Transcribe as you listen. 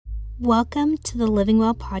Welcome to the Living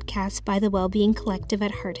Well podcast by the Wellbeing Collective at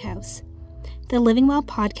Heart House. The Living Well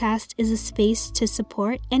podcast is a space to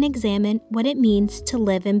support and examine what it means to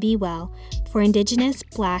live and be well for Indigenous,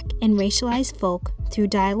 Black, and racialized folk through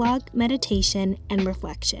dialogue, meditation, and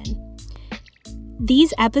reflection.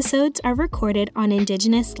 These episodes are recorded on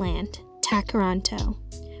Indigenous land, Takaranto,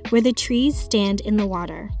 where the trees stand in the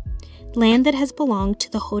water, land that has belonged to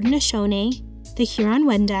the Haudenosaunee, the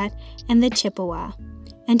Huron-Wendat, and the Chippewa,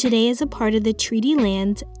 and today is a part of the treaty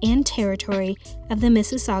lands and territory of the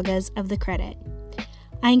Mississaugas of the Credit.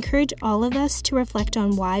 I encourage all of us to reflect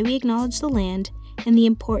on why we acknowledge the land and the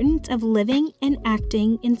importance of living and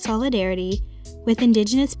acting in solidarity with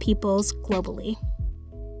Indigenous peoples globally.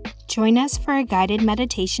 Join us for a guided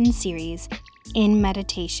meditation series, In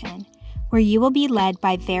Meditation, where you will be led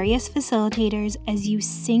by various facilitators as you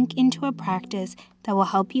sink into a practice that will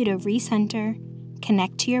help you to recenter,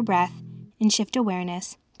 connect to your breath, and shift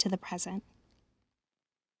awareness to the present.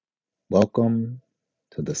 Welcome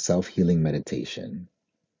to the self-healing meditation.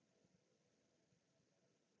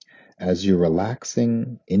 As you're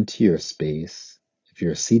relaxing into your space, if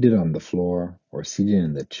you're seated on the floor or seated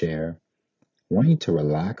in the chair, I want you to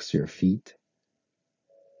relax your feet,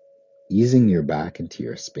 easing your back into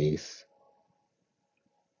your space,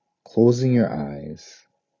 closing your eyes.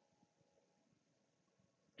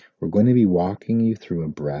 We're going to be walking you through a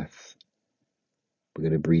breath. We're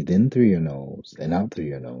going to breathe in through your nose and out through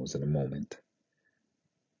your nose in a moment.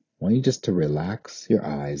 I want you just to relax your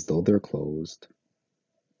eyes, though they're closed,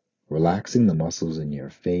 relaxing the muscles in your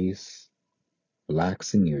face,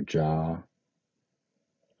 relaxing your jaw,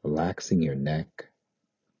 relaxing your neck,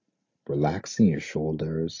 relaxing your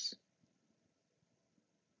shoulders,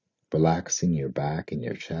 relaxing your back and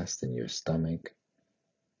your chest and your stomach,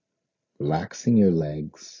 relaxing your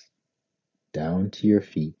legs down to your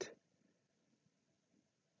feet,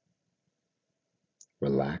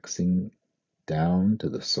 relaxing down to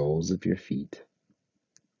the soles of your feet.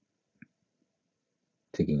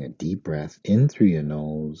 Taking a deep breath in through your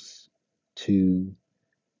nose, 2,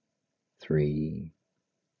 3,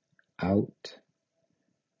 out,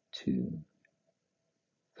 2,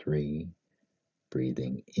 3,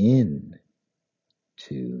 breathing in,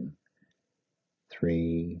 2,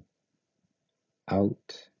 3,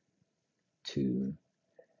 out, 2,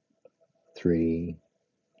 3,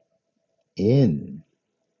 in,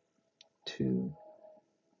 2,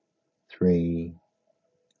 3,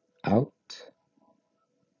 out,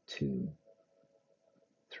 2,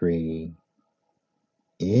 3,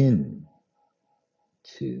 in,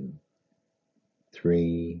 2,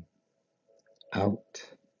 3, out,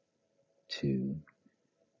 2,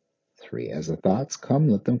 3. As the thoughts come,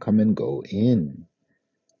 let them come and go. In,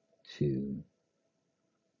 2,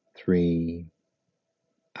 3,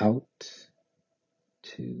 out,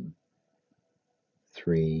 2,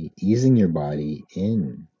 3. Easing your body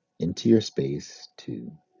into your space. 2,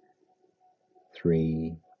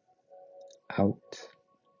 3, out,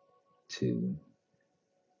 2,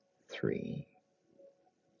 3.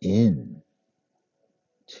 In,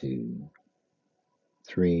 2,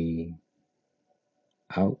 3,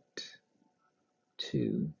 out,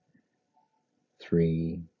 2,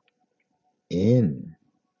 3. In,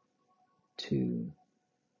 2,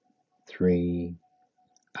 3,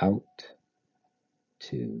 out,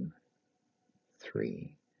 2,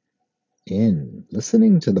 3. In,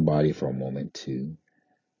 listening to the body for a moment. 2,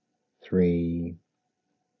 3,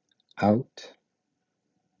 out,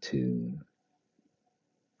 2,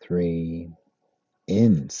 3.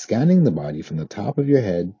 In, scanning the body from the top of your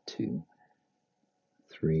head. 2,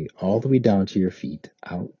 3, all the way down to your feet.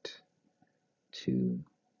 Out, 2,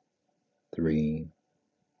 3.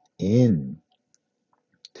 In,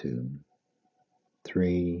 2,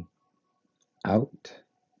 3, out,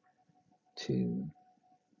 2,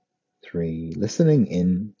 3. Listening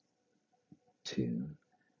in, 2,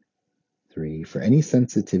 3. For any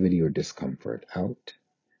sensitivity or discomfort. Out,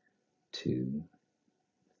 2,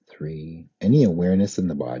 3. Any awareness in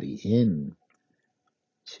the body. In,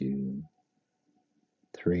 2,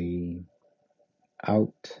 3.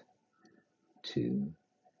 Out, 2,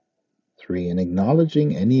 3. And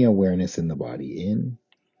acknowledging any awareness in the body. In,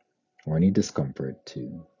 or any discomfort.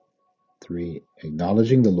 2, 3.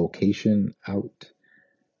 Acknowledging the location. Out,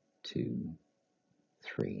 2,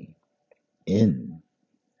 3. In,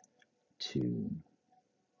 2,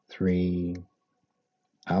 3.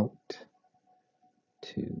 Out,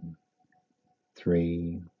 2,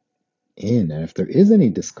 3. In. And if there is any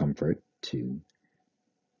discomfort, 2,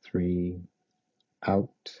 3.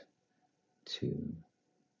 Out, 2,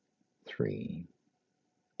 3.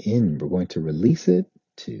 In. We're going to release it.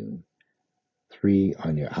 2, 3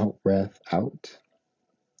 on your out breath, out,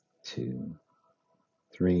 2,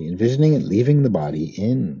 3. Envisioning it leaving the body,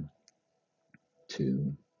 in,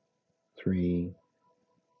 2, 3.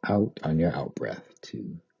 Out on your out breath,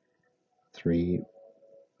 2, 3.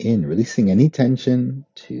 In, releasing any tension,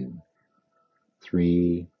 2,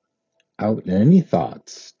 3. Out, and any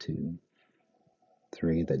thoughts, 2,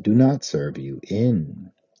 3, that do not serve you,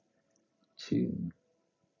 in, 2,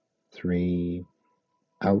 3.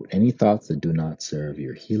 Out, any thoughts that do not serve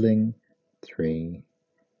your healing, 3.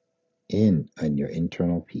 In, and your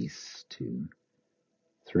internal peace, 2,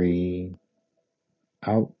 3.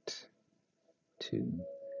 Out, 2,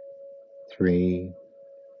 3.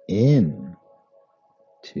 In,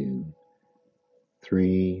 2,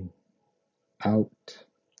 3. Out,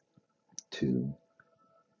 2,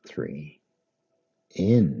 3.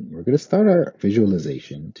 In. We're going to start our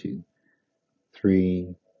visualization, 2,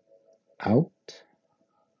 3. Out,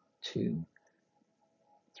 2,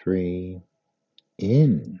 3.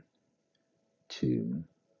 In, 2,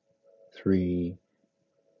 3.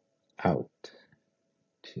 Out,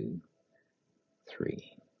 2,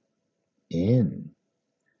 3. In,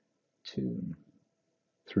 2,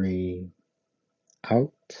 3.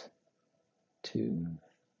 Out, 2,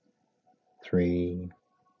 3.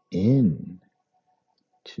 In,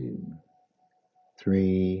 2,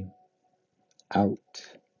 3. Out,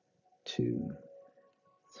 2,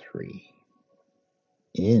 3.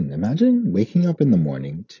 In. Imagine waking up in the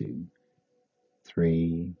morning, 2,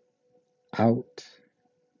 3. Out,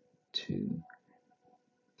 2,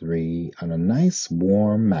 3. On a nice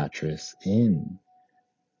warm mattress, in,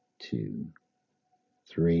 2,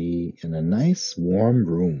 3. In a nice warm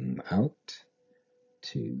room, out,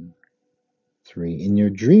 2, 3. In your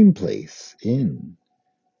dream place, in,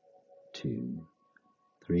 2,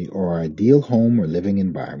 3. Or ideal home or living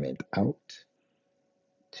environment, out,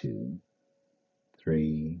 2,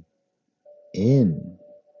 3. In,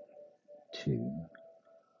 2,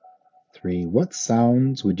 3. What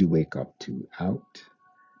sounds would you wake up to? Out,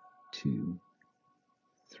 2,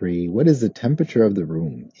 3. What is the temperature of the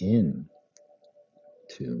room? In,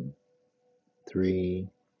 2, 3.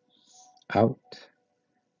 Out,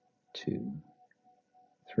 2,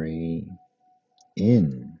 3.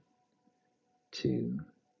 In, 2,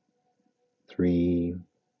 3.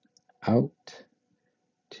 Out,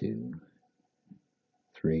 2,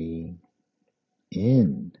 3.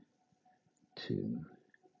 In, 2,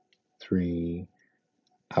 3.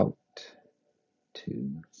 Out,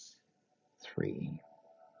 2, 3.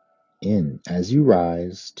 In. As you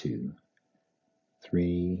rise, 2,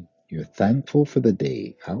 3. You're thankful for the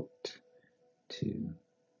day. Out, 2,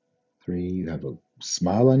 3. You have a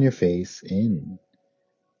smile on your face. In,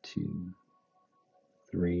 2,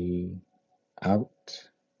 3. Out,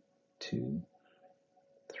 2,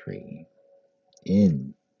 3.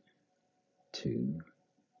 In, 2,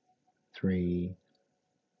 3.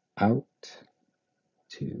 Out,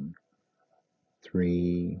 2,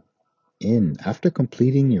 3. In. After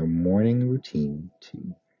completing your morning routine,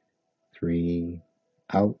 2, 3.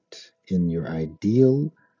 Out in your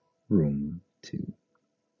ideal room, 2,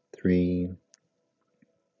 3.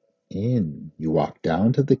 In. You walk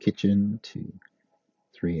down to the kitchen, 2,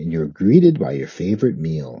 3. And you're greeted by your favorite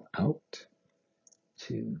meal. Out,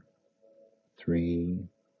 2, 3.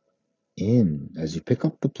 In. As you pick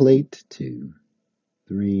up the plate, 2,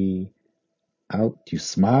 3. Out. You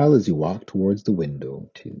smile as you walk towards the window,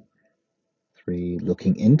 2, 3.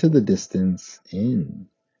 Looking into the distance, in,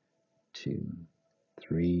 2,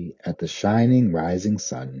 3. At the shining rising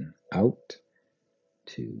sun, out,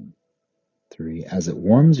 2, 3. As it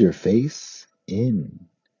warms your face, in,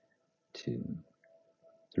 2,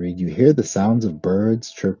 3. You hear the sounds of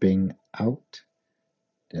birds chirping, out,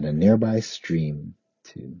 and a nearby stream,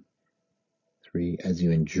 2, 3. As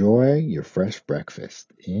you enjoy your fresh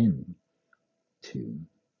breakfast, in, 2,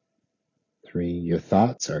 3. Your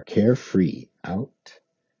thoughts are carefree, out,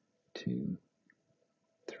 2,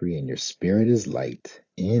 3. And your spirit is light,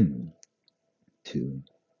 in, 2,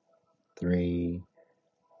 3.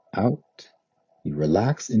 Out. You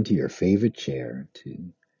relax into your favorite chair,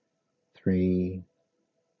 2, 3.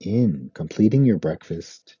 In. Completing your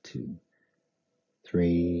breakfast, 2,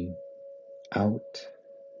 3. Out,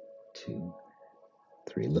 2,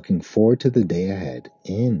 3. Looking forward to the day ahead,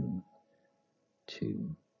 in,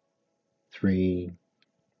 2, 3.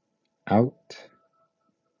 Out,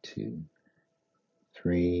 2,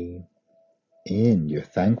 3. In. You're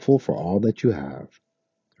thankful for all that you have,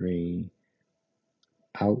 3.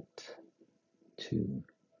 Out, 2,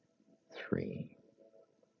 3.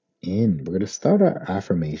 In. We're going to start our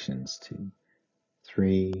affirmations, 2,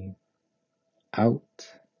 3. Out,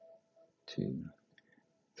 2,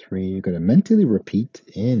 3. You're going to mentally repeat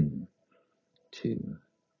in, 2,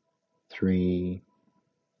 3,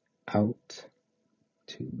 out,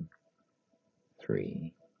 2,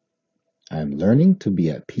 3. I'm learning to be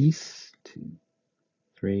at peace, 2,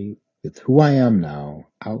 3, with who I am now,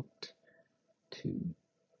 out, 2,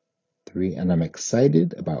 3. And I'm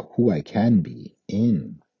excited about who I can be,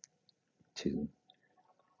 in, 2,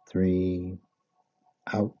 3,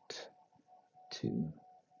 out, 2,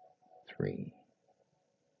 3.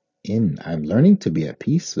 In, I'm learning to be at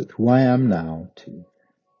peace with who I am now, 2,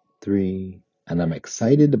 3. And I'm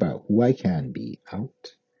excited about who I can be,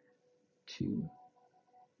 out, 2,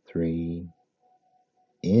 3.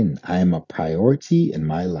 In, I am a priority in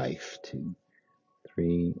my life, 2,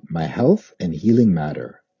 3. My health and healing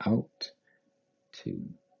matter, out, 2,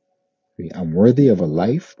 3. I'm worthy of a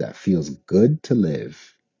life that feels good to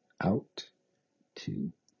live, out,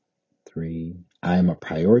 2, 3. I am a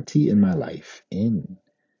priority in my life, in,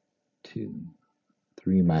 2,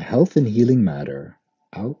 3. My health and healing matter,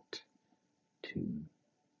 out, 2,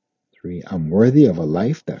 3. I'm worthy of a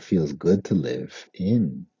life that feels good to live,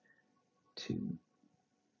 in, 2,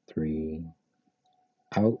 3.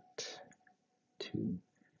 Out, 2,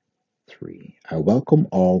 3. I welcome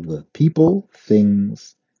all the people,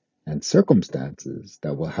 things, and circumstances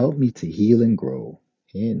that will help me to heal and grow,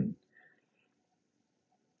 in,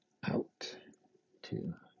 out,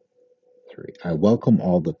 2, 3. I welcome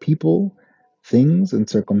all the people, things, and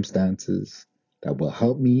circumstances that will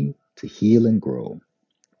help me to heal and grow,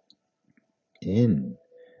 in,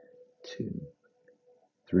 2,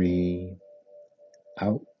 3.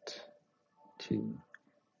 Out, 2,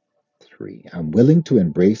 3. I'm willing to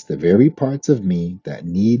embrace the very parts of me that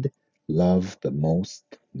need love the most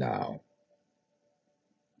now,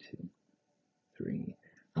 2, 3.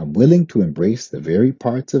 I'm willing to embrace the very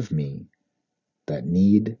parts of me that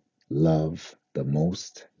need love the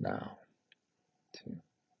most now, 2.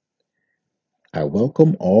 I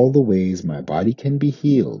welcome all the ways my body can be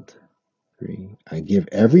healed, 3. I give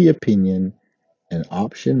every opinion and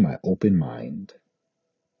option my open mind,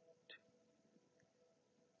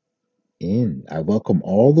 in. I welcome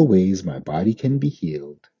all the ways my body can be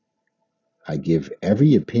healed. I give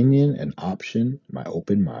every opinion and option my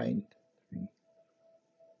open mind,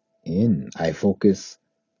 in. I focus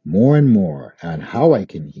more and more on how I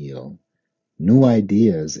can heal. New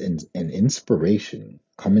ideas and inspiration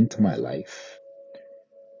come into my life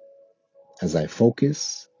as I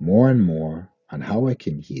focus more and more on how I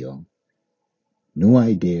can heal. New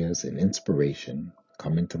ideas and inspiration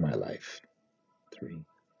come into my life, 3.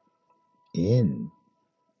 In,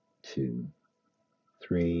 2,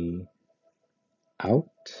 3.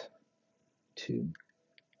 Out, 2,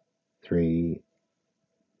 3.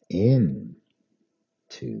 In,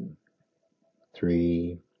 2,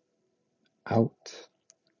 3. Out,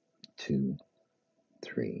 2,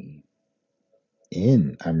 3.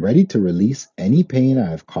 In. I'm ready to release any pain I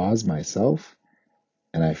have caused myself,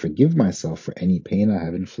 and I forgive myself for any pain I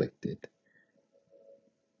have inflicted.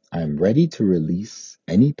 I am ready to release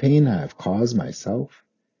any pain I have caused myself,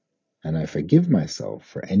 and I forgive myself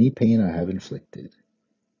for any pain I have inflicted.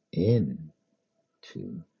 In,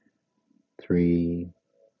 2, 3.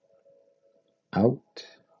 Out,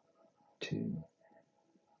 2,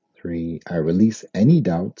 3. I release any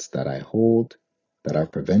doubts that I hold that are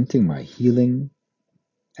preventing my healing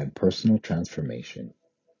and personal transformation.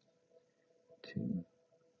 2,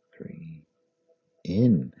 3.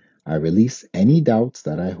 In. I release any doubts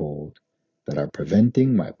that I hold that are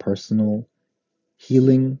preventing my personal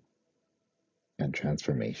healing and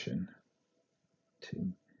transformation.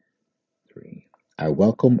 2, 3. I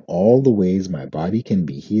welcome all the ways my body can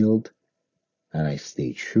be healed, and I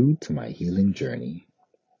stay true to my healing journey.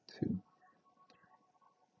 2.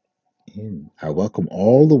 In. I welcome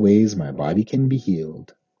all the ways my body can be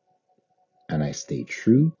healed, and I stay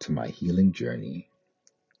true to my healing journey.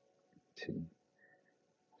 2,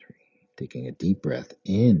 3. Taking a deep breath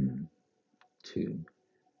in. 2,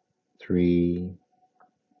 3.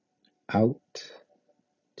 Out.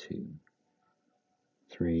 2,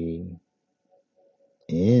 3.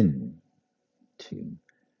 In. 2,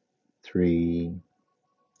 3.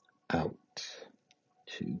 Out.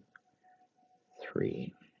 2,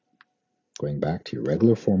 3. Going back to your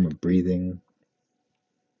regular form of breathing.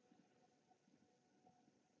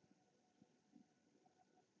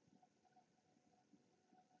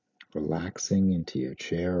 Relaxing into your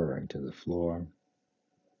chair or into the floor.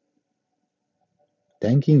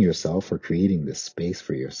 Thanking yourself for creating this space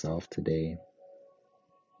for yourself today.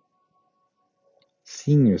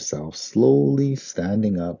 Seeing yourself slowly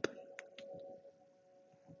standing up.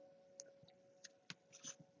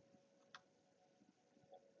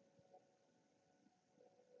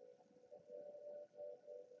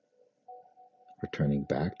 returning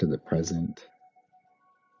back to the present.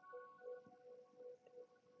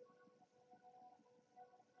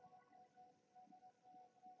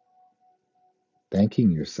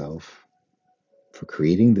 Thanking yourself for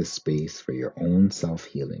creating this space for your own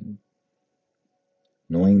self-healing,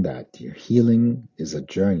 knowing that your healing is a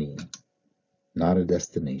journey, not a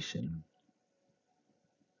destination.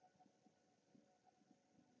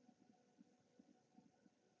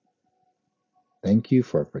 Thank you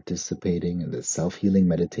for participating in this self-healing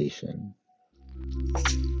meditation.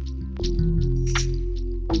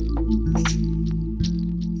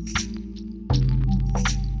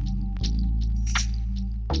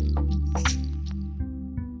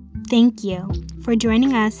 Thank you for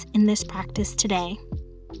joining us in this practice today.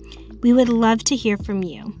 We would love to hear from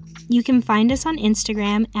you. You can find us on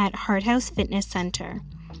Instagram at Heart House Fitness Center.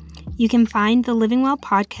 You can find the Living Well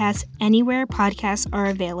podcast anywhere podcasts are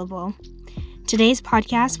available. Today's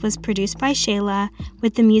podcast was produced by Shayla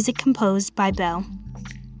with the music composed by Bill.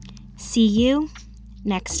 See you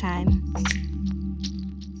next time.